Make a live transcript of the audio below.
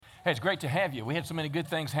Hey, it's great to have you. We had so many good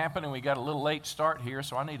things happen, and we got a little late start here,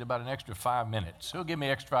 so I need about an extra 5 minutes. Who'll give me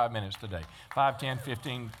extra 5 minutes today? 5, 10,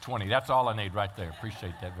 15, 20. That's all I need right there.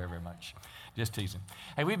 Appreciate that very, very much. Just teasing.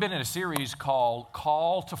 Hey, we've been in a series called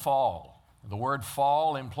Call to Fall. The word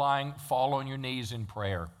fall implying fall on your knees in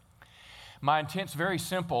prayer. My intent's very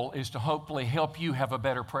simple, is to hopefully help you have a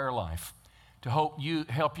better prayer life, to help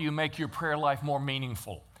you make your prayer life more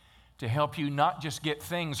meaningful, to help you not just get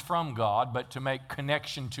things from God, but to make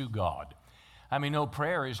connection to God. I mean, no,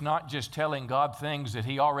 prayer is not just telling God things that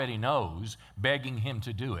He already knows, begging Him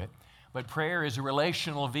to do it, but prayer is a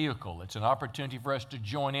relational vehicle. It's an opportunity for us to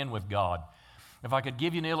join in with God. If I could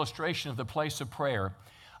give you an illustration of the place of prayer,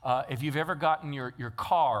 if you've ever gotten your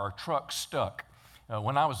car or truck stuck,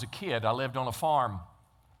 when I was a kid, I lived on a farm.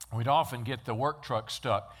 We'd often get the work truck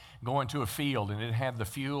stuck going to a field, and it had the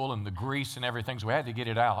fuel and the grease and everything, so we had to get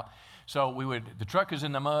it out. So the truck is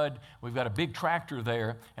in the mud, we've got a big tractor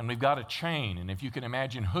there, and we've got a chain. And if you can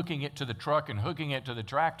imagine hooking it to the truck and hooking it to the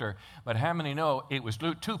tractor, but how many know it was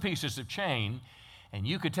 2 pieces of chain, and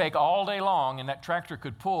you could take all day long, and that tractor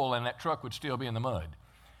could pull, and that truck would still be in the mud.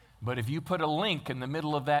 But if you put a link in the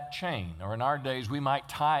middle of that chain, or in our days, we might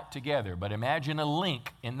tie it together, but imagine a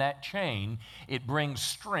link in that chain, it brings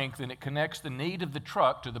strength and it connects the need of the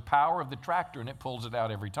truck to the power of the tractor, and it pulls it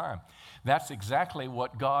out every time. That's exactly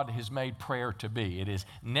what God has made prayer to be. It is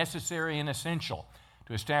necessary and essential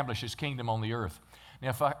to establish His kingdom on the earth. Now,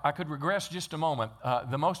 if I could regress just a moment,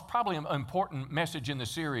 the most probably important message in the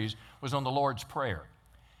series was on the Lord's Prayer.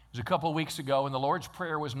 It was a couple of weeks ago, and the Lord's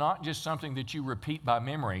Prayer was not just something that you repeat by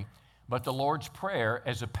memory, but the Lord's Prayer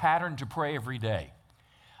as a pattern to pray every day.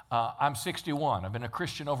 I'm 61. I've been a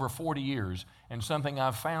Christian over 40 years, and something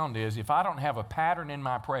I've found is if I don't have a pattern in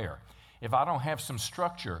my prayer, if I don't have some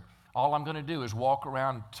structure, all I'm going to do is walk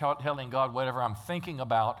around telling God whatever I'm thinking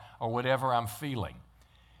about or whatever I'm feeling.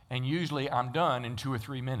 And usually I'm done in 2 or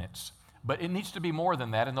 3 minutes. But it needs to be more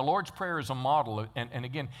than that, and the Lord's Prayer is a model. And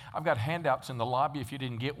again, I've got handouts in the lobby if you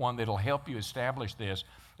didn't get one that'll help you establish this.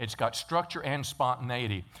 It's got structure and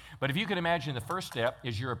spontaneity. But if you can imagine, the first step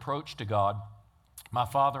is your approach to God. My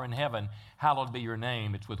Father in heaven, hallowed be your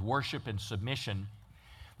name. It's with worship and submission.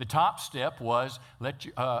 The top step was, for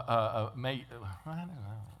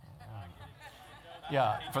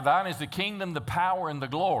thine is the kingdom, the power, and the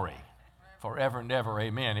glory. Forever and ever,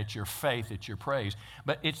 amen. It's your faith, it's your praise.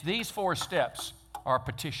 But it's these 4 steps are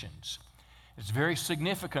petitions. It's very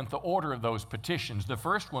significant, the order of those petitions. The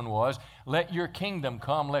first one was, let your kingdom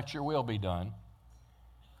come, let your will be done.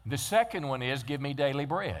 The second one is, give me daily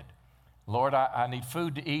bread. Lord, I need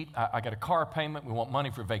food to eat. I got a car payment. We want money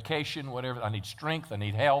for vacation, whatever. I need strength. I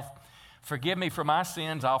need health. Forgive me for my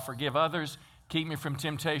sins. I'll forgive others. Keep me from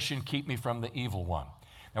temptation. Keep me from the evil one.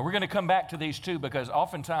 Now, we're going to come back to these 2 because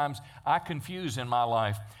oftentimes I confuse in my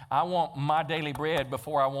life. I want my daily bread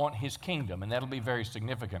before I want His kingdom, and that'll be very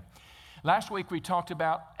significant. Last week, we talked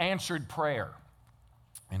about answered prayer.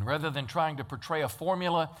 And rather than trying to portray a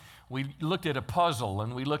formula, we looked at a puzzle,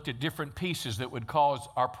 and we looked at different pieces that would cause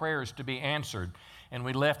our prayers to be answered. And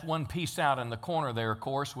we left one piece out in the corner there, of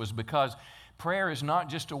course, was because prayer is not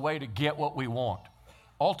just a way to get what we want.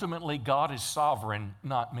 Ultimately, God is sovereign,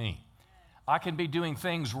 not me. I can be doing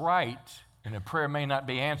things right, and a prayer may not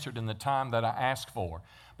be answered in the time that I ask for.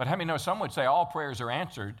 But how many know some would say all prayers are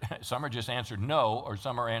answered? Some are just answered no, or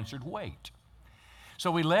some are answered wait. So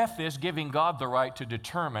we left this giving God the right to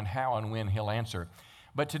determine how and when He'll answer.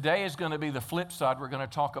 But today is going to be the flip side. We're going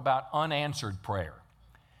to talk about unanswered prayer.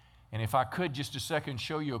 And if I could just a second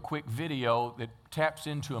show you a quick video that taps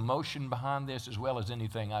into emotion behind this as well as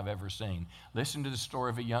anything I've ever seen. Listen to the story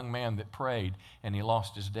of a young man that prayed and he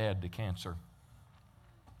lost his dad to cancer.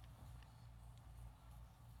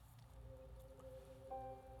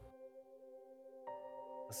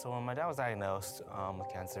 So when my dad was diagnosed with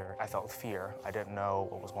cancer, I felt fear. I didn't know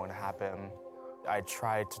what was going to happen. I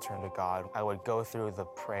tried to turn to God. I would go through the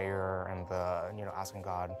prayer and the, asking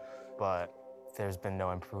God, but there's been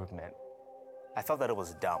no improvement. I felt that it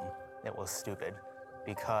was dumb. It was stupid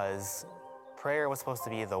because prayer was supposed to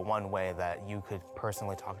be the one way that you could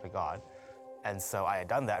personally talk to God. And so I had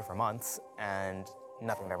done that for months and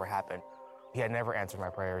nothing had ever happened. He had never answered my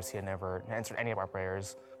prayers. He had never answered any of our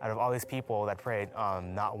prayers. Out of all these people that prayed,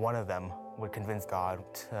 not one of them would convince God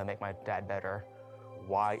to make my dad better.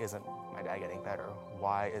 Why isn't my dad getting better?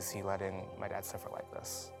 Why is He letting my dad suffer like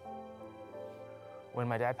this? When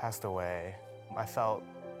my dad passed away, I felt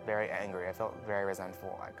very angry. I felt very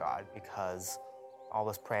resentful at God because all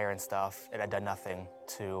this prayer and stuff, it had done nothing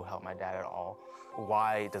to help my dad at all.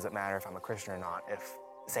 Why does it matter if I'm a Christian or not if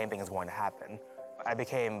the same thing is going to happen? I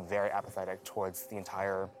became very apathetic towards the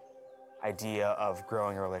entire idea of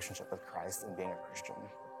growing a relationship with Christ and being a Christian.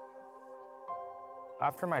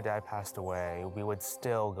 After my dad passed away, we would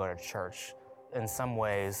still go to church. In some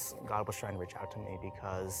ways, God was trying to reach out to me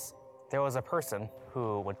because there was a person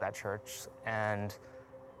who went to that church, and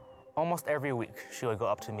almost every week she would go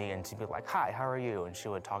up to me and she'd be like, "Hi, how are you?" And she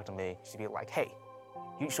would talk to me. She'd be like, "Hey,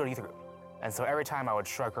 you should youth group." And so every time I would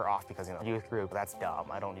shrug her off because, youth group, that's dumb.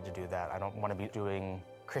 I don't need to do that. I don't want to be doing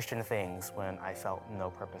Christian things when I felt no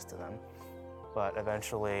purpose to them. But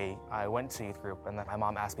eventually I went to youth group, and then my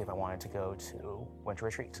mom asked me if I wanted to go to winter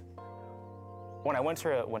retreat. When I went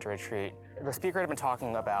to winter retreat, the speaker had been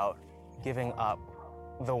talking about giving up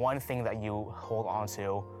the one thing that you hold on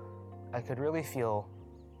to. I could really feel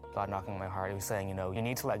God knocking on my heart. He was saying, you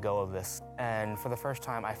need to let go of this. And for the first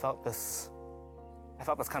time, I felt this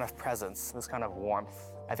kind of presence, this kind of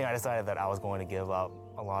warmth. I think I decided that I was going to give up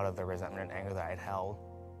a lot of the resentment and anger that I'd held.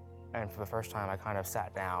 And for the first time, I kind of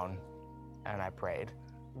sat down and I prayed.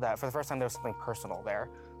 That for the first time, there was something personal there.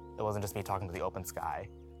 It wasn't just me talking to the open sky.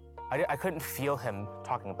 I couldn't feel him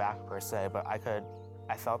talking back per se, but I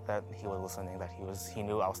felt that he was listening, that he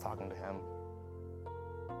knew I was talking to him.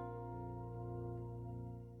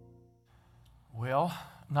 Well,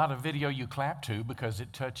 not a video you clap to because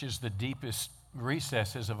it touches the deepest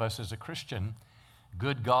recesses of us as a Christian.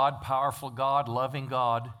 Good God, powerful God, loving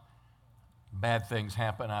God. Bad things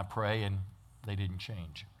happen, I pray, and they didn't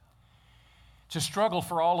change. It's a struggle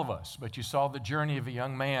for all of us, but you saw the journey of a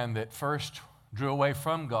young man that first drew away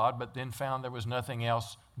from God, but then found there was nothing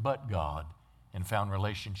else but God and found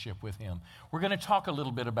relationship with Him. We're going to talk a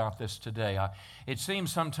little bit about this today. It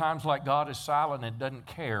seems sometimes like God is silent and doesn't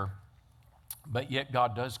care, but yet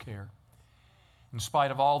God does care. In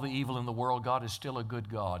spite of all the evil in the world, God is still a good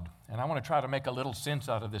God. And I want to try to make a little sense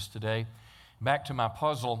out of this today. Back to my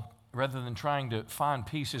puzzle, rather than trying to find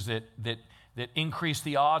pieces that increase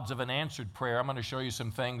the odds of an answered prayer, I'm going to show you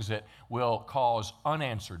some things that will cause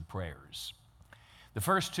unanswered prayers. The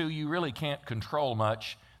first two you really can't control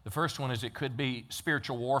much. The first one is it could be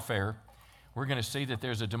spiritual warfare. We're going to see that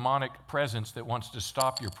there's a demonic presence that wants to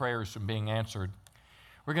stop your prayers from being answered.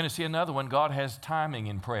 We're going to see another one. God has timing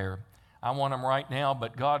in prayer. I want them right now,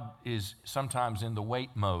 but God is sometimes in the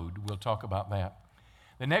wait mode. We'll talk about that.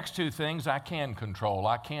 The next two things I can control.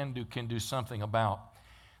 I can do something about.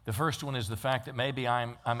 The first one is the fact that maybe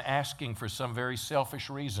I'm asking for some very selfish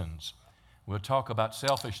reasons. We'll talk about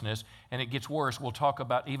selfishness, and it gets worse. We'll talk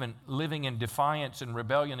about even living in defiance and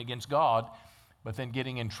rebellion against God, but then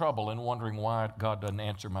getting in trouble and wondering why God doesn't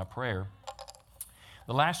answer my prayer.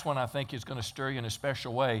 The last one I think is going to stir you in a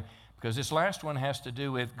special way, because this last one has to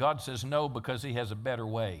do with God says no because He has a better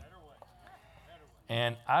way.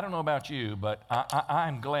 And I don't know about you, but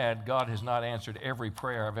I'm glad God has not answered every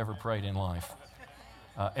prayer I've ever prayed in life.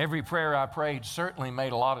 Every prayer I prayed certainly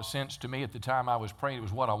made a lot of sense to me at the time I was praying. It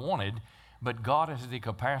was what I wanted, but God has the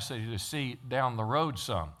capacity to see down the road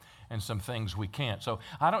some, and some things we can't. So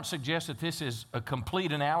I don't suggest that this is a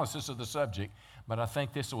complete analysis of the subject, but I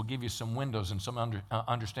think this will give you some windows and some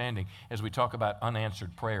understanding as we talk about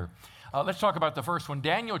unanswered prayer. Let's talk about the first one,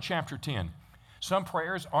 Daniel chapter 10. Some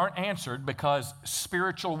prayers aren't answered because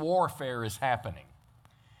spiritual warfare is happening.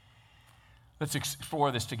 Let's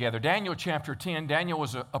explore this together. Daniel chapter 10, Daniel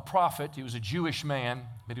was a prophet. He was a Jewish man,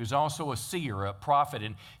 but he was also a seer, a prophet,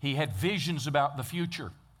 and he had visions about the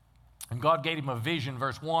future. And God gave him a vision.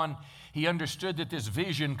 Verse 1, he understood that this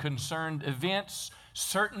vision concerned events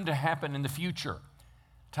certain to happen in the future,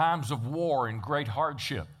 times of war and great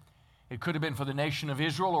hardship. It could have been for the nation of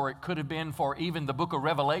Israel, or it could have been for even the book of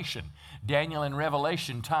Revelation. Daniel and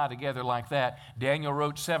Revelation tie together like that. Daniel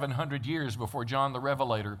wrote 700 years before John the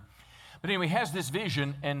Revelator. But anyway, he has this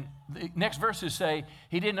vision, and the next verses say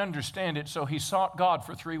he didn't understand it, so he sought God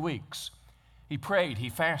for 3 weeks. He prayed, he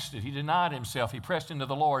fasted, he denied himself, he pressed into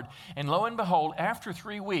the Lord. And lo and behold, after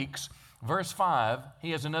 3 weeks, verse 5,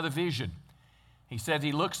 he has another vision. He said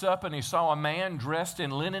he looks up and he saw a man dressed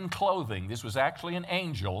in linen clothing. This was actually an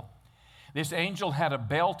angel. This angel had a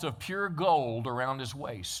belt of pure gold around his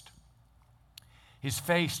waist. His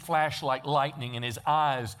face flashed like lightning and his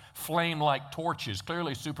eyes flamed like torches,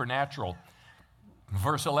 clearly supernatural.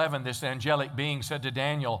 Verse 11, this angelic being said to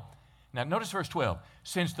Daniel, now notice verse 12,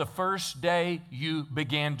 since the first day you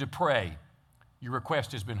began to pray, your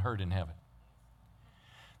request has been heard in heaven.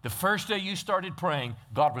 The first day you started praying,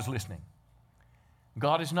 God was listening.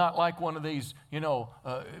 God is not like one of these,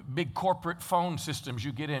 big corporate phone systems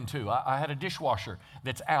you get into. I had a dishwasher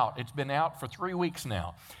that's out. It's been out for 3 weeks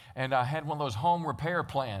now. And I had one of those home repair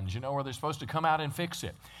plans, where they're supposed to come out and fix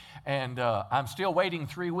it. And I'm still waiting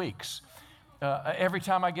 3 weeks. Every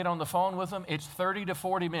time I get on the phone with them, it's 30 to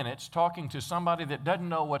 40 minutes talking to somebody that doesn't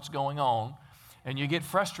know what's going on, and you get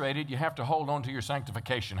frustrated, you have to hold on to your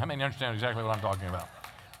sanctification. How many understand exactly what I'm talking about?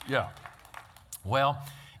 Yeah. Well,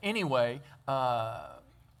 anyway, how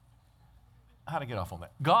to get off on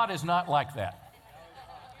that? God is not like that.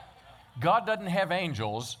 God doesn't have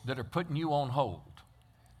angels that are putting you on hold.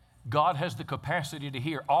 God has the capacity to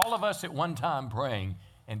hear all of us at one time praying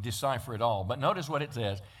and decipher it all. But notice what it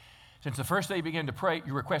says. Since the first day you began to pray,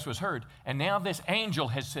 your request was heard. And now this angel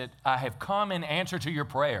has said, I have come in answer to your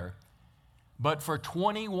prayer. But for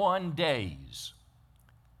 21 days,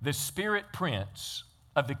 the spirit prince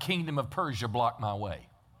of the kingdom of Persia blocked my way.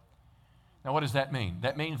 Now, what does that mean?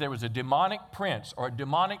 That means there was a demonic prince or a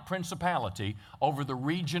demonic principality over the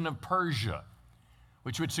region of Persia,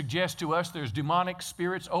 which would suggest to us there's demonic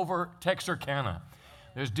spirits over Texarkana.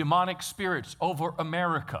 There's demonic spirits over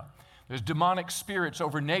America. There's demonic spirits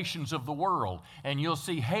over nations of the world. And you'll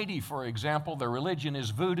see Haiti, for example, their religion is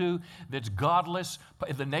voodoo, that's godless.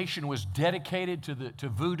 The nation was dedicated to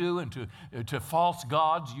voodoo and to false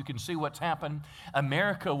gods. You can see what's happened.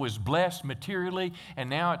 America was blessed materially, and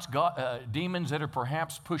now it's got demons that are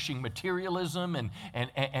perhaps pushing materialism,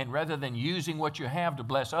 and rather than using what you have to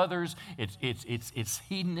bless others, it's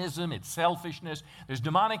hedonism, it's selfishness. There's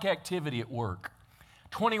demonic activity at work.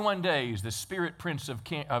 21 days, the spirit prince of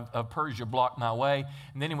Persia blocked my way.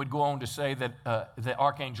 And then he would go on to say that the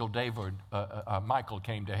archangel Michael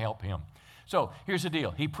came to help him. So here's the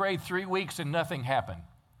deal. He prayed 3 weeks and nothing happened.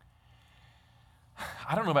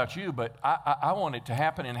 I don't know about you, but I want it to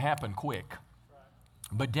happen and happen quick.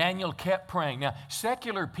 But Daniel kept praying. Now,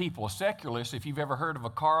 secular people, secularists, if you've ever heard of a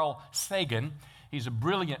Carl Sagan, he's a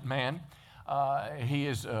brilliant man.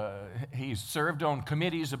 He's served on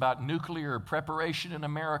committees about nuclear preparation in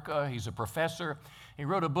America. He's a professor. He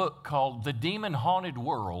wrote a book called The Demon-Haunted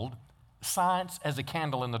World, Science as a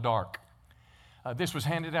Candle in the Dark. This was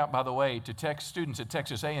handed out, by the way, to students at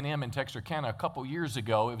Texas A&M in Texarkana a couple years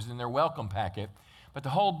ago. It was in their welcome packet. But the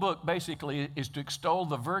whole book basically is to extol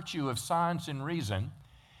the virtue of science and reason,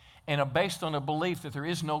 and based on a belief that there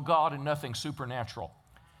is no God and nothing supernatural.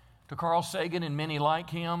 To Carl Sagan and many like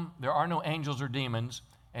him, there are no angels or demons,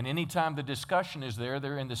 and anytime the discussion is there,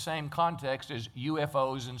 they're in the same context as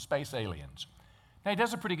UFOs and space aliens. Now, he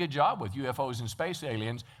does a pretty good job with UFOs and space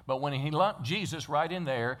aliens, but when he lumped Jesus right in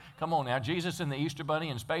there, come on now, Jesus and the Easter Bunny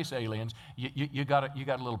and space aliens, you got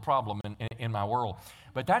a little problem in my world.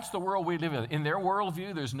 But that's the world we live in. In their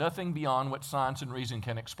worldview, there's nothing beyond what science and reason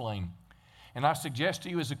can explain. And I suggest to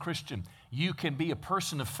you as a Christian, you can be a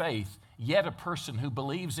person of faith, yet a person who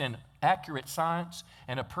believes in accurate science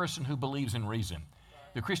and a person who believes in reason.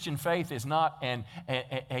 The Christian faith is not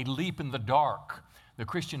a leap in the dark. The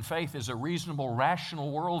Christian faith is a reasonable,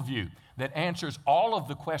 rational worldview that answers all of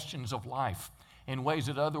the questions of life in ways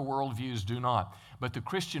that other worldviews do not. But the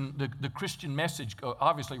Christian message,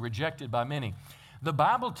 obviously rejected by many. The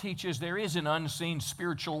Bible teaches there is an unseen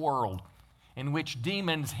spiritual world in which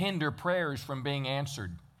demons hinder prayers from being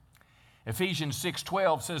answered. Ephesians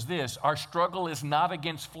 6:12 says this, our struggle is not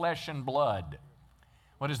against flesh and blood.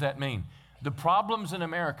 What does that mean? The problems in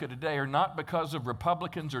America today are not because of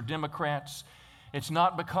Republicans or Democrats. It's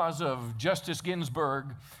not because of Justice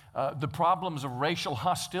Ginsburg. The problems of racial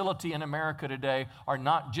hostility in America today are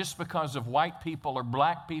not just because of white people or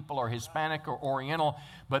black people or Hispanic or Oriental,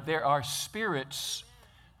 but there are spirits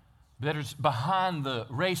that are behind the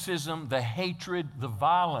racism, the hatred, the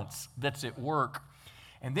violence that's at work.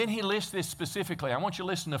 And then he lists this specifically. I want you to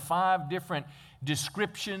listen to 5 different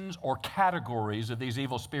descriptions or categories of these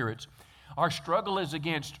evil spirits. Our struggle is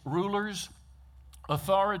against rulers,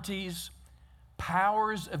 authorities,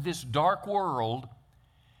 powers of this dark world,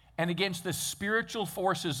 and against the spiritual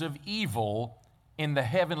forces of evil in the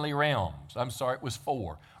heavenly realms. I'm sorry, it was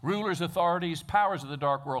 4. Rulers, authorities, powers of the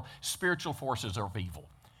dark world, spiritual forces of evil.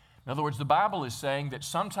 In other words, the Bible is saying that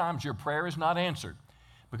sometimes your prayer is not answered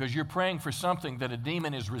because you're praying for something that a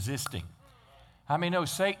demon is resisting. How many know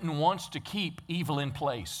Satan wants to keep evil in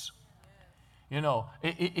place? You know,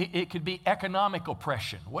 it could be economic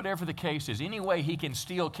oppression, whatever the case is. Any way he can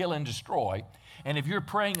steal, kill, and destroy. And if you're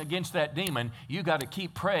praying against that demon, you got to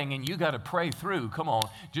keep praying and you got to pray through. Come on,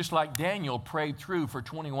 just like Daniel prayed through for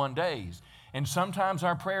 21 days. And sometimes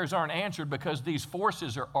our prayers aren't answered because these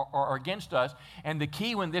forces are against us. And the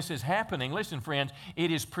key when this is happening, listen, friends,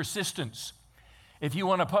 it is persistence. If you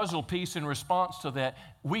want a puzzle piece in response to that,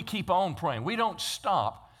 we keep on praying. We don't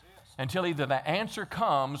stop until either the answer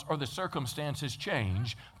comes or the circumstances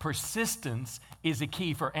change. Persistence is a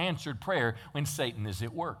key for answered prayer when Satan is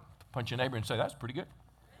at work. Punch your neighbor and say, that's pretty good.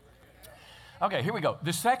 Okay, here we go.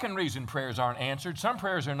 The second reason prayers aren't answered, some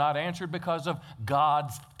prayers are not answered because of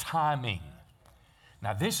God's timing.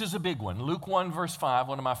 Now, this is a big one. Luke 1, verse 5,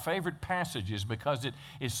 one of my favorite passages because it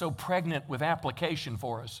is so pregnant with application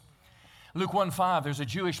for us. Luke 1:5, there's a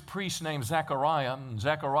Jewish priest named Zechariah, and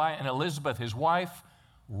Zechariah and Elizabeth, his wife,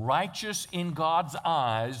 righteous in God's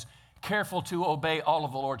eyes, careful to obey all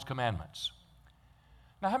of the Lord's commandments.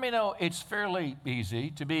 Now, how many know it's fairly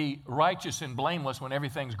easy to be righteous and blameless when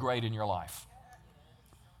everything's great in your life?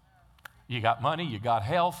 You got money, you got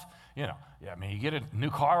health, you get a new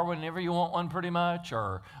car whenever you want one pretty much,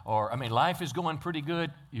 or life is going pretty good.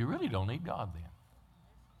 You really don't need God then.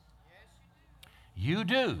 You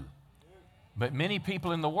do. But many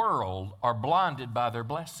people in the world are blinded by their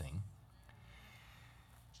blessing.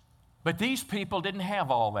 But these people didn't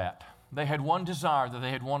have all that. They had one desire that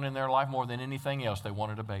they had wanted in their life more than anything else. They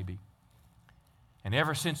wanted a baby. And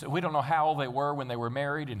ever since, we don't know how old they were when they were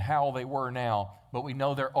married and how old they were now, but we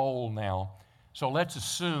know they're old now. So let's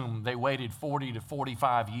assume they waited 40 to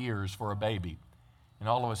 45 years for a baby. And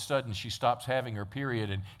all of a sudden, she stops having her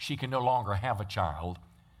period and she can no longer have a child.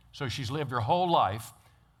 So she's lived her whole life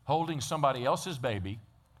holding somebody else's baby,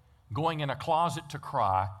 going in a closet to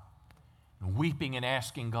cry, and weeping and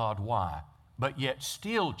asking God why, but yet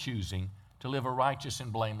still choosing to live a righteous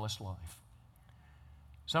and blameless life.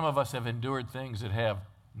 Some of us have endured things that have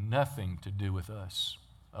nothing to do with us,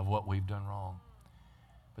 of what we've done wrong.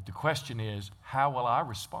 But the question is, how will I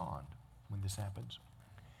respond when this happens?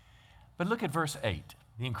 But look at verse 8,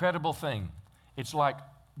 the incredible thing. It's like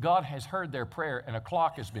God has heard their prayer and a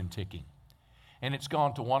clock has been ticking. And it's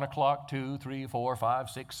gone to 1 o'clock, 2, 3, 4, 5,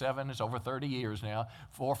 6, 7. It's over 30 years now.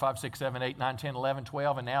 4, 5, 6, 7, 8, 9, 10, 11,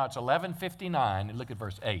 12. And now it's 11:59. And look at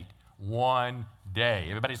verse 8. One day.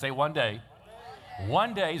 Everybody say one day.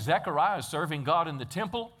 One day, Zechariah is serving God in the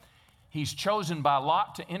temple. He's chosen by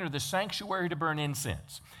lot to enter the sanctuary to burn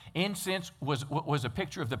incense. Incense was a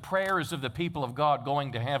picture of the prayers of the people of God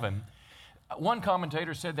going to heaven. One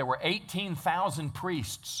commentator said there were 18,000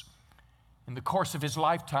 priests in the course of his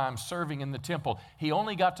lifetime serving in the temple. He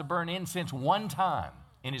only got to burn incense one time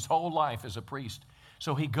in his whole life as a priest.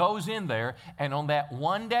 So he goes in there, and on that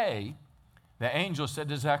one day, the angel said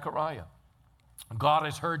to Zechariah, God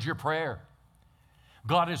has heard your prayer.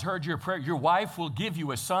 God has heard your prayer. Your wife will give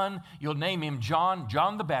you a son. You'll name him John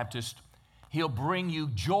the Baptist. He'll bring you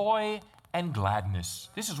joy and gladness.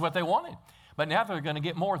 This is what they wanted. But now they're going to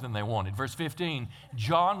get more than they wanted. Verse 15,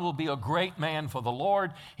 John will be a great man for the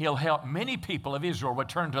Lord. He'll help many people of Israel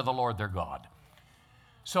return to the Lord their God.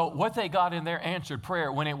 So what they got in their answered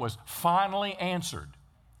prayer, when it was finally answered,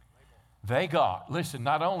 they got, listen,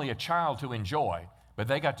 not only a child to enjoy, but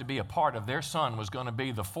they got to be a part of their son was going to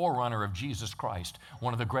be the forerunner of Jesus Christ,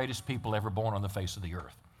 one of the greatest people ever born on the face of the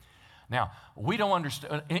earth. Now, we don't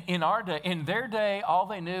understand. In their day, all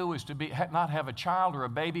they knew was to not have a child or a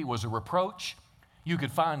baby was a reproach. You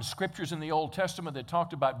could find scriptures in the Old Testament that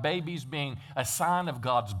talked about babies being a sign of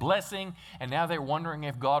God's blessing, and now they're wondering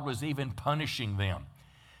if God was even punishing them.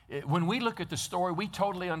 When we look at the story, we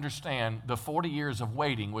totally understand the 40 years of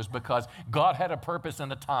waiting was because God had a purpose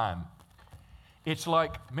and a time. It's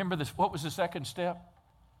like, remember this, what was the second step?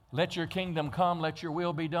 Let your kingdom come, let your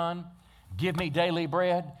will be done. Give me daily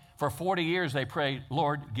bread. For 40 years they prayed,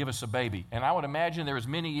 Lord, give us a baby. And I would imagine there was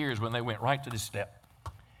many years when they went right to this step.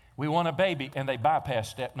 We want a baby, and they bypassed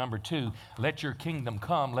step number 2. Let your kingdom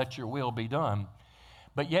come, let your will be done.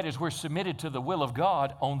 But yet as we're submitted to the will of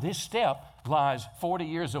God, on this step lies 40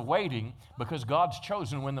 years of waiting because God's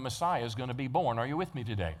chosen when the Messiah is going to be born. Are you with me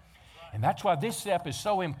today? And that's why this step is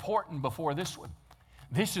so important before this one.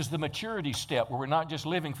 This is the maturity step where we're not just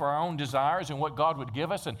living for our own desires and what God would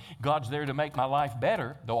give us, and God's there to make my life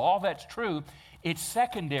better. Though all that's true, it's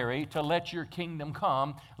secondary to let your kingdom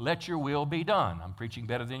come, let your will be done. I'm preaching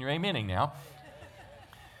better than you're amening now.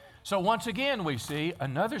 So once again, we see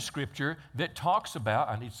another scripture that talks about,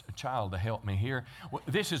 I need a child to help me here.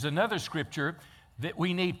 This is another scripture that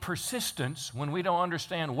we need persistence when we don't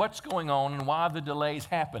understand what's going on and why the delay is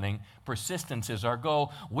happening. Persistence is our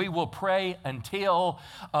goal. We will pray until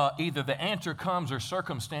either the answer comes or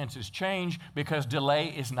circumstances change, because delay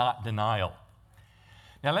is not denial.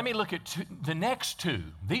 Now let me look at the next two.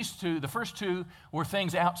 These two, the first two were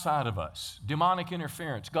things outside of us. Demonic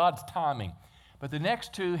interference, God's timing. But the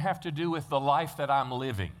next two have to do with the life that I'm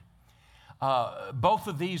living. Both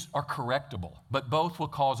of these are correctable, but both will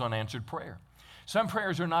cause unanswered prayer. Some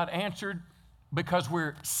prayers are not answered because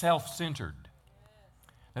we're self-centered.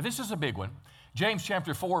 Now, this is a big one. James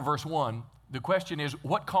chapter 4, verse 1, the question is,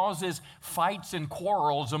 what causes fights and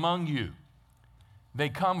quarrels among you? They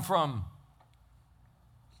come from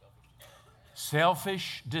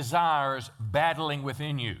selfish desires battling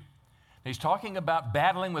within you. He's talking about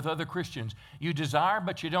battling with other Christians. You desire,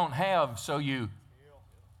 but you don't have, so you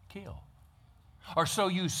kill. Or so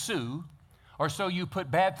you sue, or so you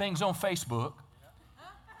put bad things on Facebook,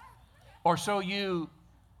 or so you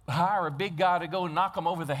hire a big guy to go knock them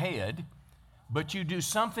over the head, but you do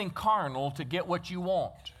something carnal to get what you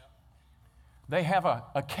want. They have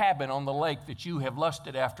a cabin on the lake that you have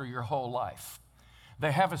lusted after your whole life.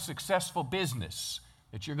 They have a successful business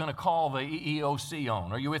that you're going to call the EEOC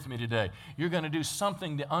on. Are you with me today? You're going to do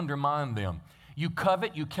something to undermine them. You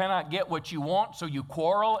covet, you cannot get what you want, so you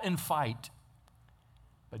quarrel and fight.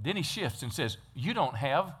 But then he shifts and says, you don't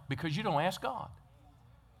have because you don't ask God.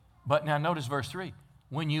 But now notice verse 3.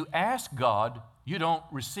 When you ask God, you don't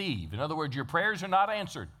receive. In other words, your prayers are not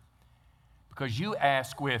answered because you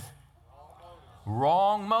ask with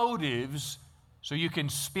wrong motives so you can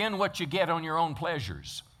spend what you get on your own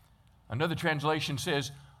pleasures. Another translation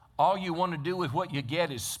says, all you want to do with what you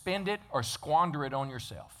get is spend it or squander it on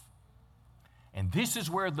yourself. And this is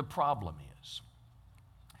where the problem is.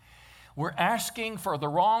 We're asking for the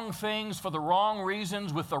wrong things for the wrong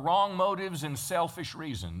reasons with the wrong motives and selfish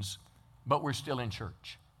reasons, but we're still in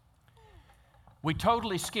church. We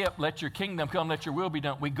totally skip, let your kingdom come, let your will be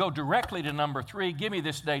done. We go directly to number 3, give me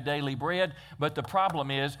this day daily bread. But the problem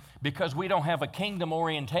is, because we don't have a kingdom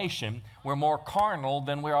orientation, we're more carnal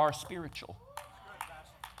than we are spiritual.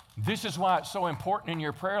 This is why it's so important in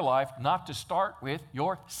your prayer life not to start with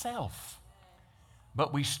yourself.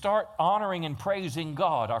 But we start honoring and praising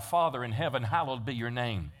God, our Father in heaven, hallowed be your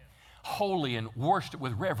name. Holy and worship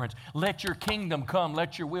with reverence. Let your kingdom come,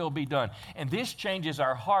 let your will be done. And this changes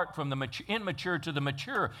our heart from the immature to the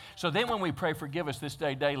mature. So then when we pray, forgive us this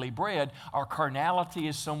day daily bread, our carnality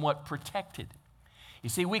is somewhat protected. You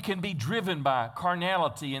see, we can be driven by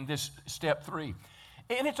carnality in this step 3.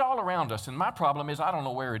 And it's all around us. And my problem is I don't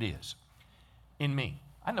know where it is in me.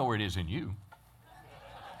 I know where it is in you.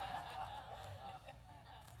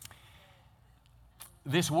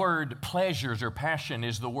 This word pleasures or passion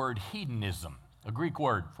is the word hedonism, a Greek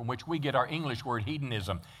word from which we get our English word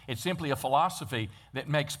hedonism. It's simply a philosophy that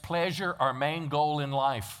makes pleasure our main goal in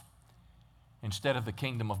life instead of the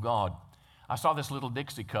kingdom of God. I saw this little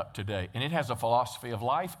Dixie cup today, and it has a philosophy of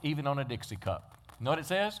life even on a Dixie cup. You know what it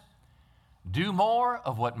says? Do more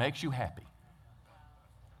of what makes you happy.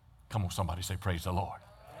 Come on, somebody say, praise the Lord.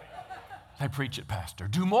 They preach it, Pastor.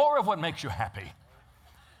 Do more of what makes you happy.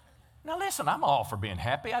 Now listen, I'm all for being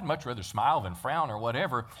happy. I'd much rather smile than frown or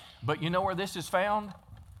whatever. But you know where this is found?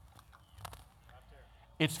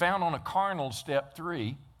 It's found on a carnal step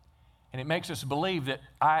 3. And it makes us believe that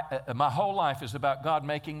my whole life is about God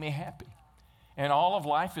making me happy. And all of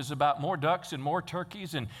life is about more ducks and more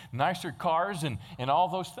turkeys and nicer cars and all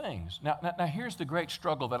those things. Now here's the great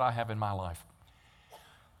struggle that I have in my life.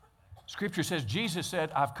 Scripture says, Jesus said,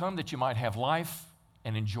 I've come that you might have life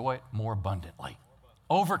and enjoy it more abundantly.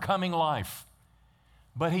 Overcoming life.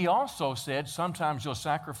 But he also said, sometimes you'll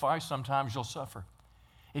sacrifice, sometimes you'll suffer.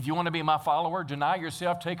 If you want to be my follower, deny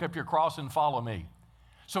yourself, take up your cross and follow me.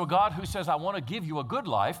 So a God who says, I want to give you a good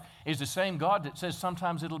life is the same God that says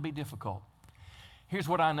sometimes it'll be difficult. Here's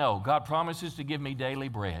what I know. God promises to give me daily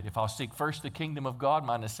bread. If I'll seek first the kingdom of God,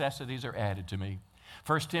 my necessities are added to me.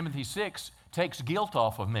 1 Timothy 6 takes guilt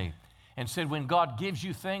off of me and said, when God gives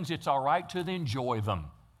you things, it's all right to enjoy them.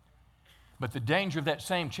 But the danger of that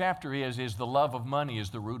same chapter is the love of money is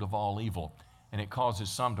the root of all evil, and it causes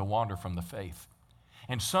some to wander from the faith.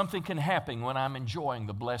 And something can happen when I'm enjoying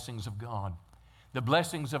the blessings of God. The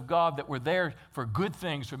blessings of God that were there for good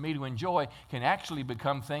things for me to enjoy can actually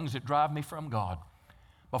become things that drive me from God.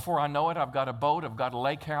 Before I know it, I've got a boat, I've got a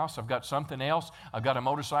lake house, I've got something else, I've got a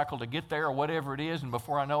motorcycle to get there or whatever it is, and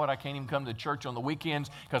before I know it, I can't even come to church on the weekends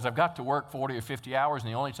because I've got to work 40 or 50 hours,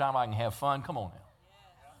 and the only time I can have fun, come on now.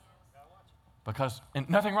 Because, and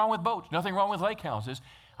nothing wrong with boats, nothing wrong with lake houses.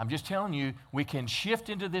 I'm just telling you, we can shift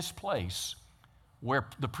into this place where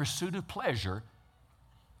the pursuit of pleasure,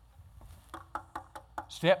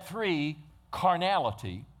 step 3,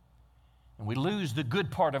 carnality, and we lose the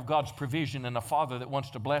good part of God's provision and a Father that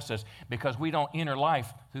wants to bless us because we don't enter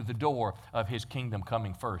life through the door of His kingdom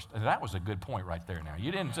coming first. And that was a good point right there now.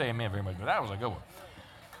 You didn't say amen very much, but that was a good one.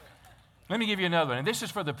 Let me give you another one, and this is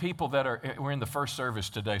for the people that we're in the first service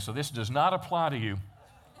today, so this does not apply to you.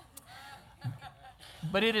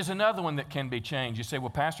 But it is another one that can be changed. You say, well,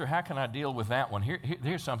 Pastor, how can I deal with that one?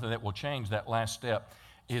 Here's something that will change that last step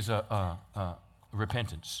is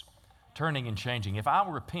repentance, turning and changing. If I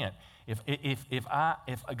repent, if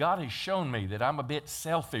God has shown me that I'm a bit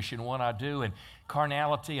selfish in what I do and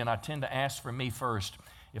carnality, and I tend to ask for me first,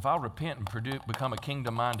 If I'll repent and become a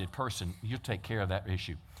kingdom-minded person, you'll take care of that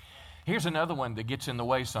issue. Here's another one that gets in the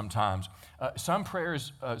way sometimes. Some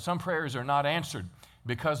prayers are not answered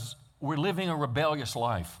because we're living a rebellious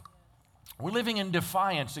life. We're living in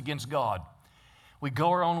defiance against God. We go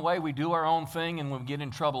our own way, we do our own thing, and when we get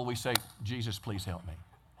in trouble, we say, Jesus, please help me.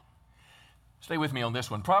 Stay with me on this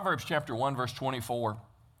one. Proverbs chapter 1, verse 24.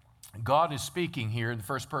 God is speaking here in the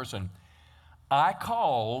first person. I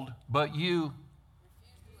called, but you.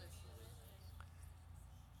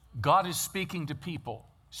 God is speaking to people,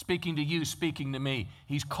 speaking to you, speaking to me.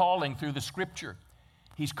 He's calling through the Scripture.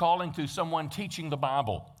 He's calling through someone teaching the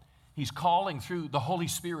Bible. He's calling through the Holy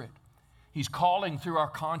Spirit. He's calling through our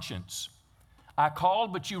conscience. I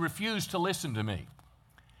called, but you refused to listen to me.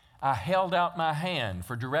 I held out my hand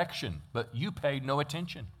for direction, but you paid no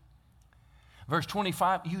attention. Verse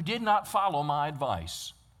 25, you did not follow my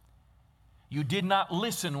advice. You did not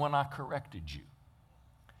listen when I corrected you.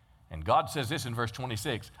 And God says this in verse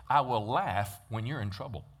 26, I will laugh when you're in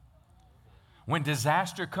trouble. When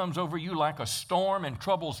disaster comes over you like a storm and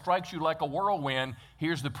trouble strikes you like a whirlwind,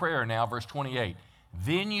 here's the prayer now, verse 28.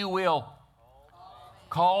 Then you will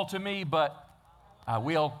call to me, but I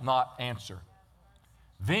will not answer.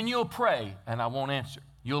 Then you'll pray, and I won't answer.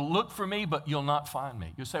 You'll look for me, but you'll not find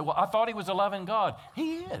me. You'll say, well, I thought he was a loving God.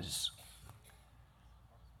 He is.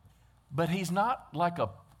 But he's not like a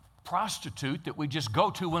prostitute that we just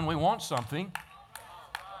go to when we want something.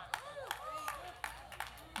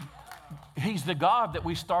 He's the God that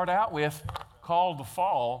we start out with, called to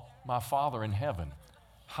fall, my Father in heaven.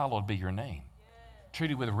 Hallowed be your name.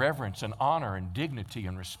 Treated with reverence and honor and dignity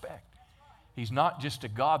and respect. He's not just a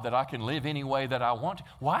God that I can live any way that I want to.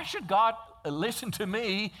 Why should God listen to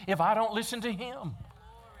me if I don't listen to him?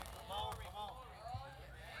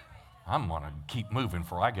 I'm going to keep moving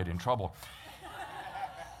before I get in trouble.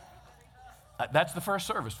 That's the first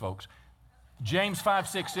service, folks. James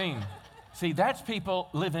 5:16. See, that's people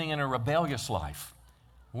living in a rebellious life.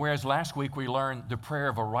 Whereas last week we learned the prayer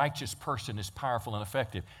of a righteous person is powerful and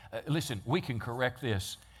effective. Listen, we can correct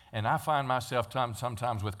this. And I find myself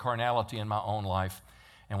sometimes with carnality in my own life.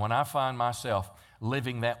 And when I find myself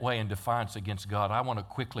living that way in defiance against God, I want to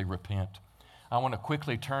quickly repent. I want to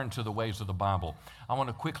quickly turn to the ways of the Bible. I want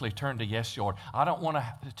to quickly turn to yes, Lord. I don't want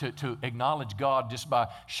to acknowledge God just by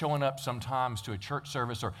showing up sometimes to a church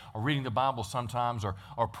service or reading the Bible sometimes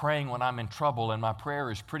or praying when I'm in trouble. And my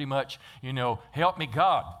prayer is pretty much, help me,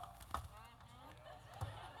 God.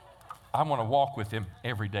 I want to walk with him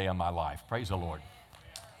every day of my life. Praise the Lord.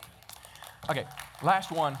 Okay,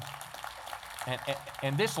 last one.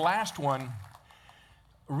 And this last one,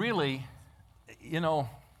 really,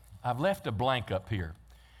 I've left a blank up here.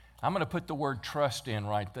 I'm going to put the word trust in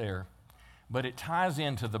right there. But it ties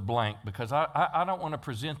into the blank because I don't want to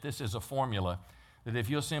present this as a formula that if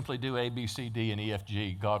you'll simply do A, B, C, D, and E, F,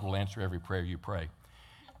 G, God will answer every prayer you pray.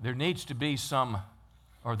 There needs to be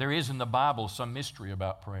there is in the Bible some mystery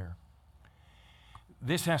about prayer.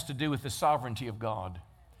 This has to do with the sovereignty of God.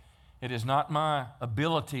 It is not my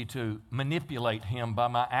ability to manipulate him by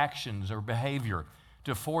my actions or behavior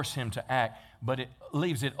to force him to act, but it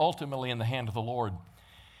leaves it ultimately in the hand of the Lord.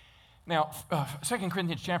 Now, 2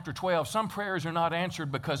 Corinthians chapter 12, some prayers are not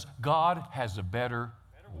answered because God has a better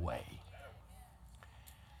way.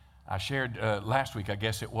 I shared last week, I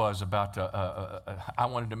guess it was, about I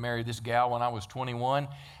wanted to marry this gal when I was 21,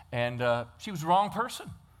 and she was the wrong person.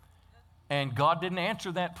 And God didn't answer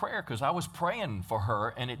that prayer because I was praying for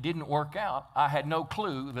her and it didn't work out. I had no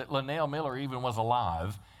clue that Linnell Miller even was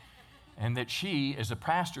alive and that she, as a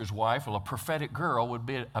pastor's wife, a prophetic girl, would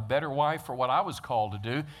be a better wife for what I was called to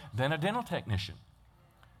do than a dental technician.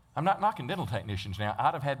 I'm not knocking dental technicians now.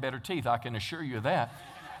 I'd have had better teeth, I can assure you of that.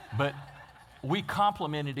 But we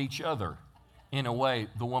complemented each other in a way,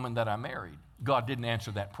 the woman that I married. God didn't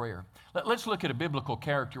answer that prayer. Let's look at a biblical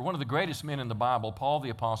character. One of the greatest men in the Bible, Paul the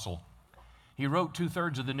Apostle. He wrote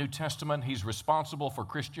 2/3 of the New Testament. He's responsible for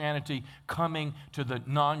Christianity coming to the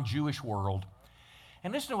non-Jewish world.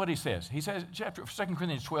 And listen to what he says. He says, 2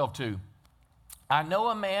 Corinthians 12:2, I know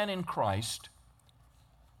a man in Christ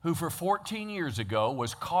who for 14 years ago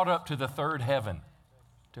was caught up to the third heaven,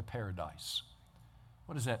 to paradise.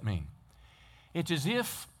 What does that mean? It's as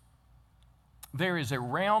if there is a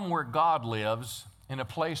realm where God lives in a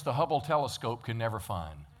place the Hubble telescope can never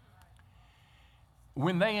find.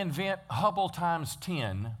 When they invent Hubble times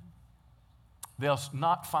 10, they'll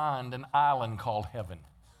not find an island called heaven.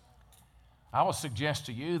 I will suggest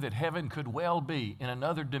to you that heaven could well be in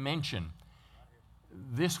another dimension.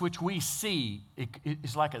 This which we see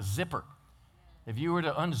is like a zipper. If you were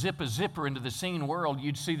to unzip a zipper into the seen world,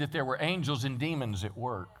 you'd see that there were angels and demons at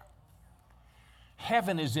work.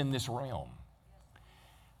 Heaven is in this realm.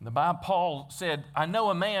 The Bible, Paul said, I know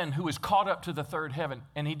a man who is caught up to the third heaven,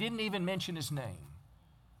 and he didn't even mention his name.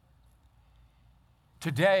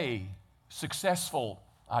 Today, successful,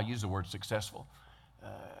 I use the word successful,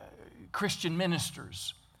 Christian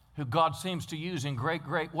ministers who God seems to use in great,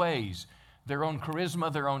 great ways. Their own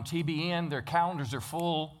charisma, their own TBN, their calendars are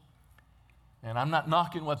full. And I'm not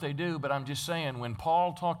knocking what they do, but I'm just saying when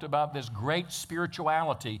Paul talked about this great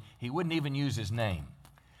spirituality, he wouldn't even use his name.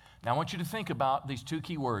 Now I want you to think about these two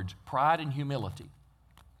key words, pride and humility.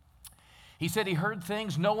 He said he heard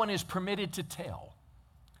things no one is permitted to tell,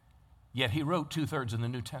 yet he wrote 2/3 in the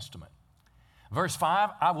New Testament. Verse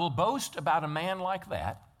 5, I will boast about a man like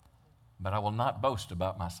that, but I will not boast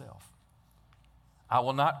about myself. I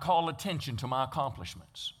will not call attention to my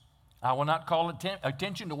accomplishments. I will not call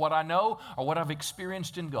attention to what I know or what I've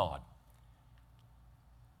experienced in God,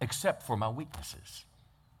 except for my weaknesses.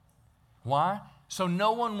 Why? So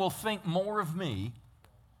no one will think more of me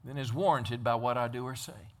than is warranted by what I do or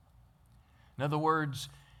say. In other words,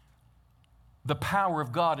 the power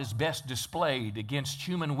of God is best displayed against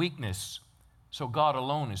human weakness, so God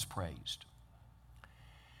alone is praised.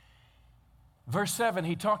 Verse 7,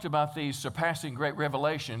 he talked about these surpassing great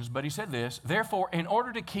revelations, but he said this, therefore, in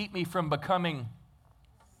order to keep me from becoming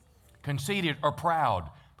conceited or proud,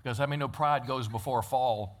 because I know pride goes before a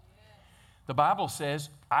fall, the Bible says,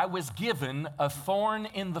 I was given a thorn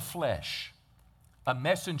in the flesh, a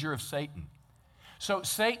messenger of Satan. So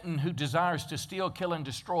Satan, who desires to steal, kill, and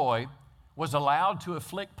destroy, was allowed to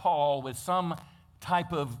afflict Paul with some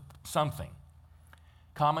type of something.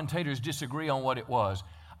 Commentators disagree on what it was.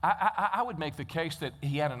 I would make the case that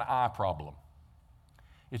he had an eye problem.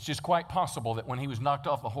 It's just quite possible that when he was knocked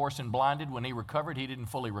off the horse and blinded, when he recovered, he didn't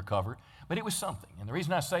fully recover. But it was something. And the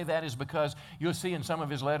reason I say that is because you'll see in some of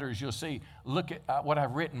his letters, you'll see, look at what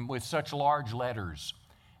I've written with such large letters.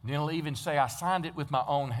 And he'll even say, I signed it with my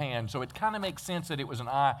own hand. So it kind of makes sense that it was an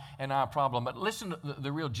eye problem. But listen to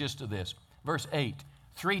the real gist of this. Verse 8,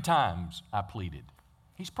 3 times I pleaded.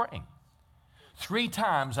 He's praying. 3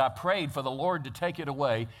 times I prayed for the Lord to take it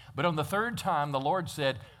away, but on the 3rd time the Lord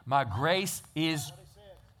said, my grace is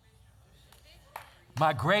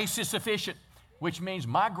sufficient, which means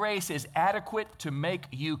my grace is adequate to make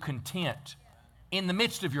you content in the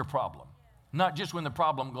midst of your problem, not just when the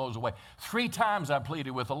problem goes away. 3 times I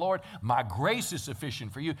pleaded with the Lord, my grace is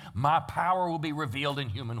sufficient for you. My power will be revealed in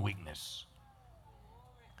human weakness.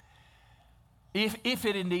 If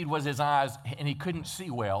it indeed was his eyes and he couldn't see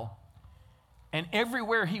well, and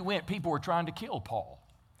everywhere he went, people were trying to kill Paul.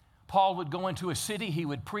 Paul would go into a city, he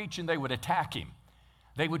would preach, and they would attack him.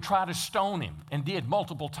 They would try to stone him, and did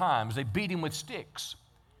multiple times. They beat him with sticks.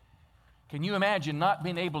 Can you imagine not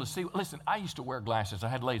being able to see? Listen, I used to wear glasses. I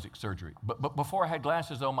had LASIK surgery. But before I had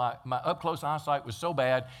glasses, though, my up-close eyesight was so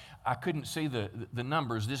bad, I couldn't see the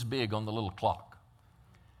numbers this big on the little clock.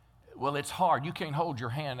 Well, it's hard. You can't hold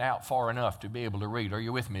your hand out far enough to be able to read. Are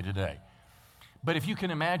you with me today? But if you can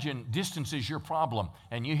imagine distance is your problem,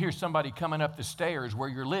 and you hear somebody coming up the stairs where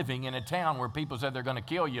you're living in a town where people said they're going to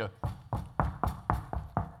kill you,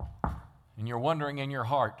 and you're wondering in your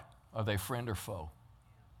heart, are they friend or foe?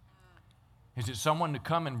 Is it someone to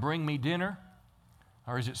come and bring me dinner,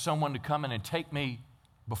 or is it someone to come in and take me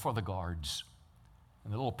before the guards?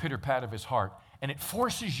 And the little pitter-pat of his heart, and it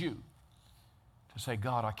forces you to say,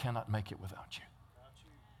 God, I cannot make it without you.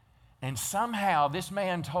 And somehow this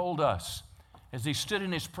man told us, as he stood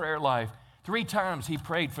in his prayer life, 3 times he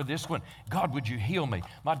prayed for this one. God, would you heal me?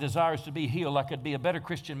 My desire is to be healed. I could be a better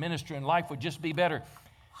Christian minister and life would just be better.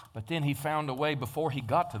 But then he found a way before he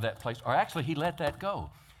got to that place, or actually he let that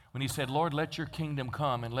go when he said, Lord, let your kingdom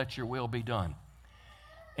come and let your will be done.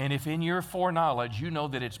 And if in your foreknowledge you know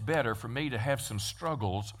that it's better for me to have some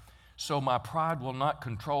struggles so my pride will not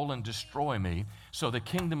control and destroy me, so the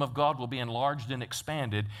kingdom of God will be enlarged and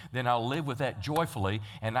expanded, then I'll live with that joyfully,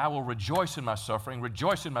 and I will rejoice in my suffering,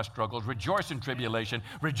 rejoice in my struggles, rejoice in tribulation,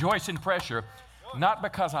 rejoice in pressure, not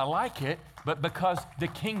because I like it, but because the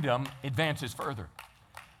kingdom advances further.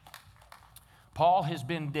 Paul has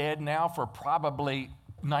been dead now for probably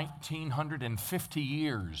 1,950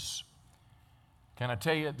 years. Can I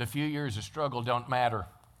tell you, the few years of struggle don't matter.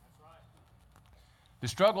 The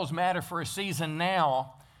struggles matter for a season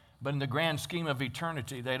now, but in the grand scheme of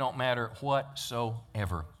eternity, they don't matter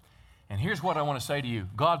whatsoever. And here's what I want to say to you.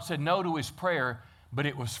 God said no to his prayer, but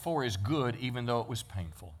it was for his good, even though it was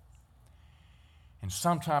painful. And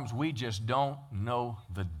sometimes we just don't know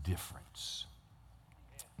the difference.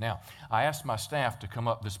 Now, I asked my staff to come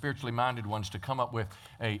up, the spiritually minded ones, to come up with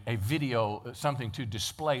a video, something to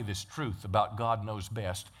display this truth about God knows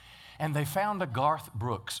best. And they found a Garth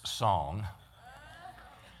Brooks song.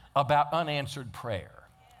 about unanswered prayer.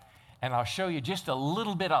 And I'll show you just a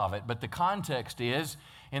little bit of it, but the context is,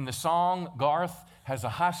 in the song, Garth has a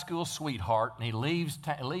high school sweetheart, and he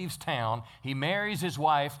leaves town, he marries his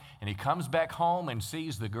wife, and he comes back home and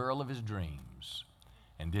sees the girl of his dreams.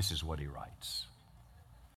 And this is what he writes.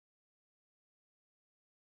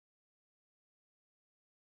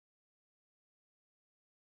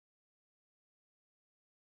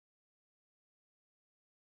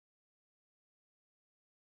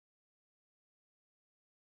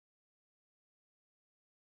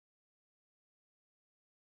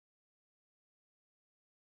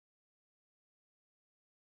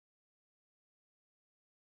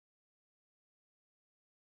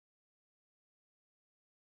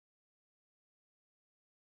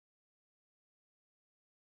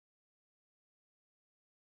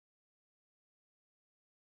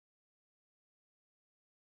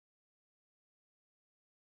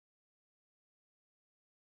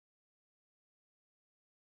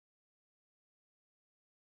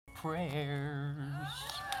 Prayers.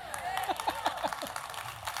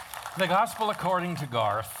 The Gospel according to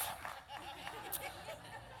Garth.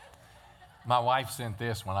 My wife sent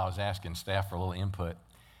this when I was asking staff for a little input.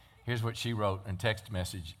 Here's what she wrote in text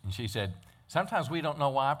message. And she said, sometimes we don't know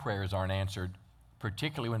why prayers aren't answered,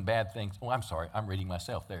 particularly when bad things. Oh, I'm sorry. I'm reading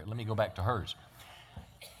myself there. Let me go back to hers.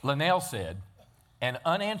 Linnell said, an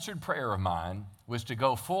unanswered prayer of mine was to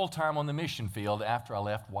go full-time on the mission field after I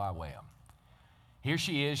left YWAM. Here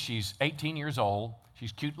she is, she's 18 years old,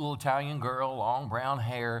 she's a cute little Italian girl, long brown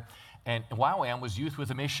hair, and YWAM was Youth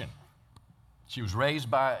with a Mission. She was raised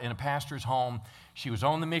in a pastor's home. She was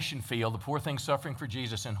on the mission field, the poor thing suffering for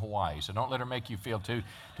Jesus in Hawaii. So don't let her make you feel too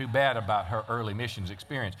bad about her early missions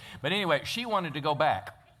experience. But anyway, she wanted to go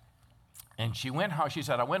back. And she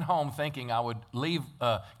said, I went home thinking I would leave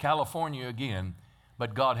California again,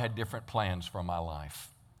 but God had different plans for my life.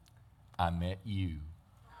 I met you.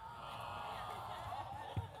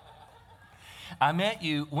 I met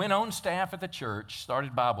you, went on staff at the church,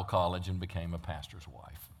 started Bible college, and became a pastor's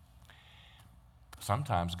wife.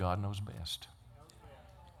 Sometimes God knows best.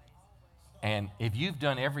 And if you've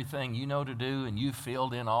done everything you know to do and you've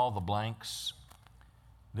filled in all the blanks,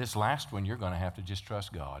 this last one you're going to have to just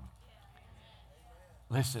trust God.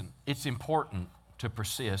 Listen, it's important to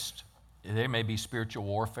persist. There may be spiritual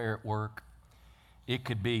warfare at work. It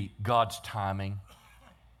could be God's timing.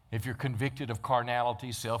 If you're convicted of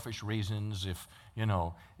carnality, selfish reasons, if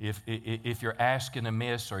you're asking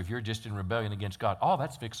amiss, or if you're just in rebellion against God, all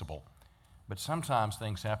that's fixable. But sometimes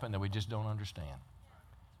things happen that we just don't understand.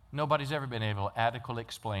 Nobody's ever been able to adequately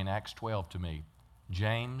explain Acts 12 to me.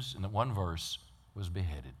 James, in the one verse, was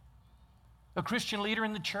beheaded. A Christian leader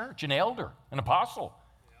in the church, an elder, an apostle,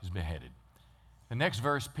 is beheaded. The next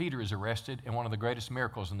verse, Peter is arrested, and one of the greatest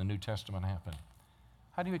miracles in the New Testament happened.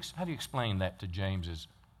 How do you explain that to James's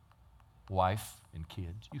wife and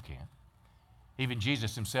kids? You can't. Even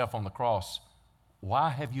Jesus himself on the cross, why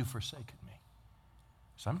have you forsaken me?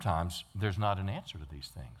 Sometimes there's not an answer to these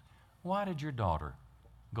things. Why did your daughter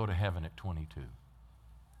go to heaven at 22?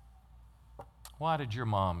 Why did your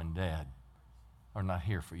mom and dad are not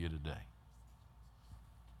here for you today?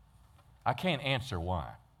 I can't answer why.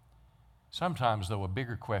 Sometimes, though, a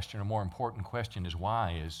bigger question, a more important question is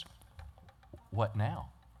why is, what now?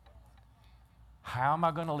 How am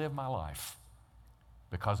I going to live my life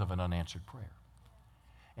because of an unanswered prayer?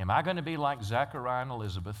 Am I going to be like Zechariah and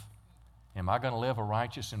Elizabeth? Am I going to live a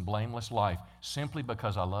righteous and blameless life simply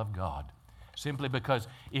because I love God? Simply because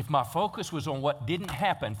if my focus was on what didn't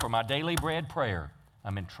happen for my daily bread prayer,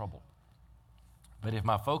 I'm in trouble. But if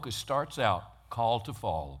my focus starts out call to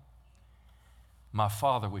fall, my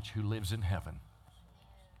Father who lives in heaven,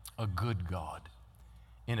 a good God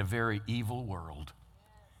in a very evil world,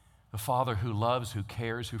 a Father who loves, who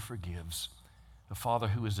cares, who forgives, a Father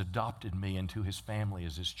who has adopted me into his family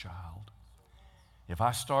as his child. If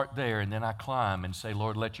I start there and then I climb and say,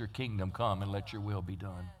 Lord, let your kingdom come and let your will be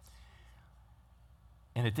done.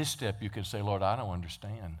 And at this step you can say, Lord, I don't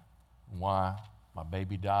understand why my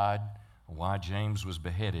baby died, or why James was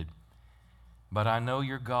beheaded. But I know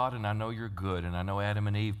you're God, and I know you're good, and I know Adam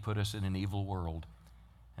and Eve put us in an evil world,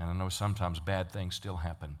 and I know sometimes bad things still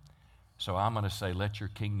happen. So I'm going to say, let your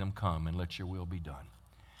kingdom come and let your will be done.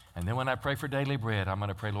 And then when I pray for daily bread, I'm going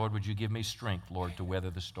to pray, Lord, would you give me strength, Lord, to weather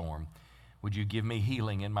the storm? Would you give me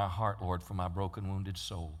healing in my heart, Lord, for my broken, wounded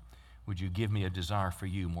soul? Would you give me a desire for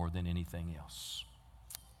you more than anything else?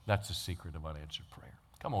 That's the secret of unanswered prayer.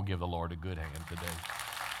 Come on, give the Lord a good hand today.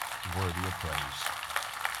 He's worthy of praise.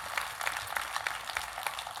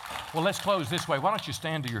 Well, let's close this way. Why don't you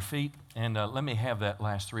stand to your feet and let me have that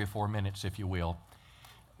last 3 or 4 minutes, if you will.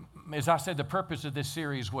 as I said, the purpose of this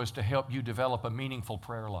series was to help you develop a meaningful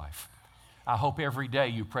prayer life. I hope every day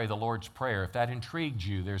you pray the Lord's Prayer. If that intrigued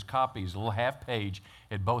you, there's copies, a little half page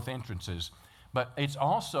at both entrances. But it's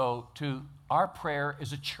also to our prayer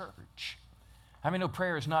as a church. I mean,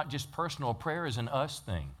 prayer is not just personal. Prayer is an us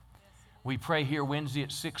thing. We pray here Wednesday at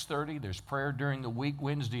 6:30. There's prayer during the week,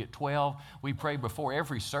 Wednesday at 12. We pray before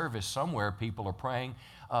every service. Somewhere people are praying.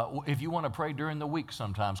 If you want to pray during the week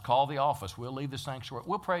sometimes, call the office. We'll leave the sanctuary.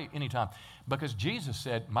 We'll pray anytime. Because Jesus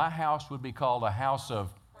said, my house would be called a house of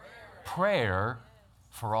prayer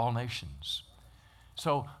for all nations.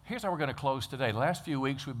 So here's how we're going to close today. The last few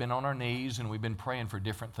weeks we've been on our knees and we've been praying for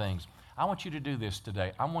different things. I want you to do this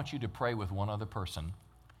today. I want you to pray with one other person.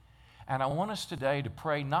 And I want us today to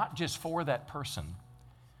pray not just for that person,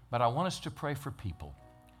 but I want us to pray for people.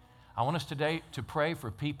 I want us today to pray for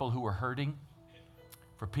people who are hurting,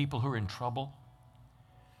 for people who are in trouble,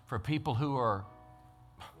 for people who are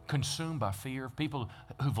consumed by fear, people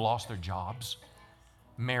who've lost their jobs,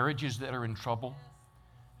 marriages that are in trouble,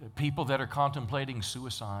 people that are contemplating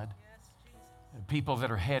suicide, people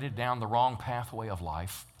that are headed down the wrong pathway of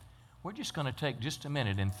life. We're just going to take just a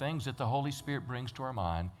minute, and things that the Holy Spirit brings to our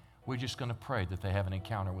mind, we're just going to pray that they have an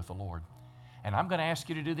encounter with the Lord. And I'm going to ask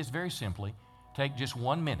you to do this very simply. Take just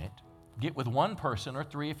 1 minute. Get with one person or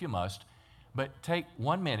three if you must, but take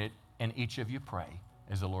 1 minute and each of you pray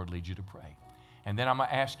as the Lord leads you to pray. And then I'm going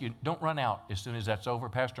to ask you, don't run out as soon as that's over.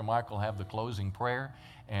 Pastor Mike will have the closing prayer,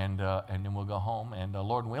 and then we'll go home. And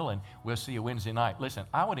Lord willing, we'll see you Wednesday night. Listen,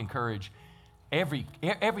 I would encourage every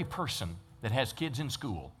person that has kids in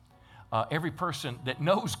school, every person that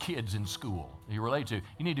knows kids in school you relate to,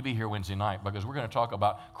 you need to be here Wednesday night because we're going to talk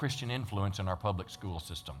about Christian influence in our public school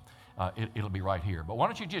system. It'll be right here. But why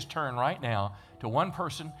don't you just turn right now to one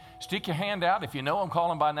person, stick your hand out. If you know them, call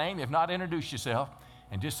them by name. If not, introduce yourself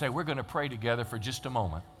and just say, we're going to pray together for just a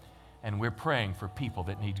moment. And we're praying for people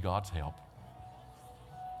that need God's help.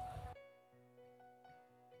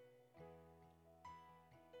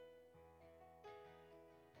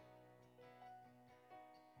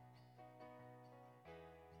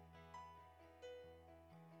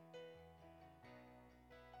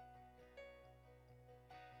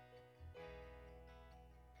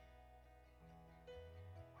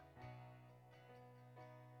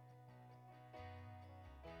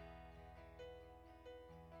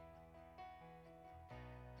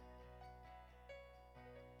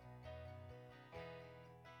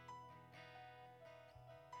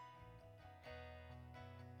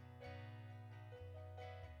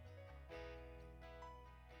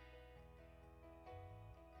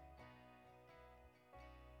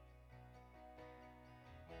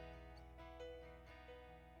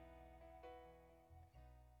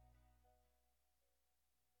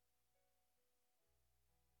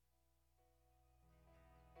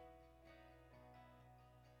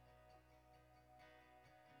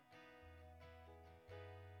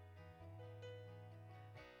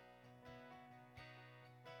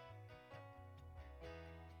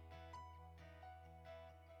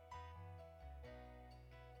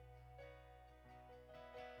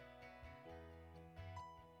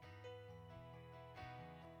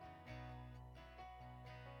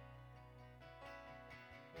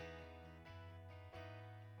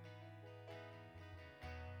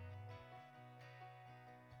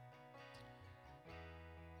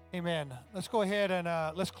 Amen. Let's go ahead and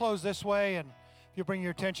let's close this way. And if you bring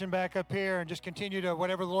your attention back up here and just continue to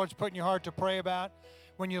whatever the Lord's put in your heart to pray about.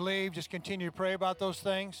 When you leave, just continue to pray about those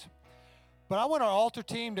things. But I want our altar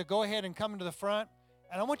team to go ahead and come to the front.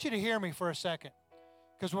 And I want you to hear me for a second.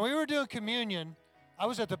 Because when we were doing communion, I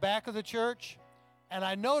was at the back of the church. And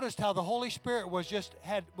I noticed how the Holy Spirit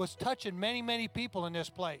was touching many, many people in this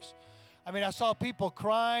place. I mean, I saw people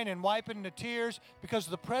crying and wiping the tears because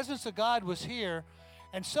the presence of God was here.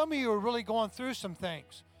 And some of you are really going through some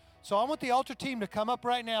things. So I want the altar team to come up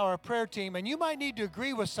right now, our prayer team, and you might need to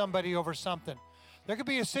agree with somebody over something. There could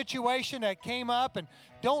be a situation that came up, and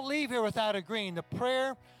don't leave here without agreeing. The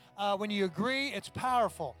prayer, when you agree, it's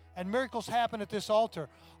powerful, and miracles happen at this altar.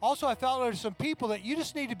 Also, I felt there's some people that you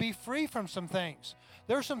just need to be free from some things.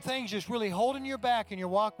 There are some things just really holding you back in your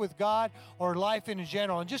walk with God or life in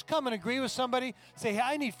general. And just come and agree with somebody. Say, hey,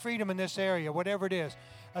 I need freedom in this area, whatever it is,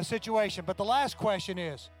 a situation. But the last question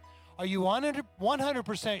is, are you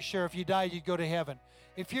 100% sure if you died you'd go to heaven?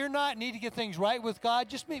 If you're not, need to get things right with God,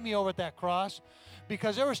 just meet me over at that cross.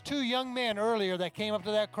 Because there was 2 young men earlier that came up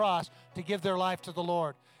to that cross to give their life to the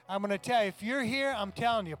Lord. I'm going to tell you, if you're here, I'm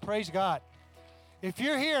telling you, praise God. If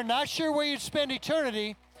you're here not sure where you'd spend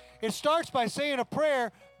eternity, it starts by saying a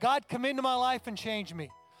prayer, God, come into my life and change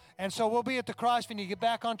me. And so we'll be at the cross when you get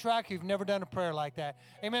back on track. You've never done a prayer like that.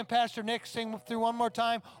 Amen. Pastor Nick, sing through one more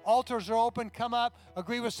time. Altars are open. Come up,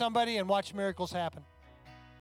 agree with somebody, and watch miracles happen.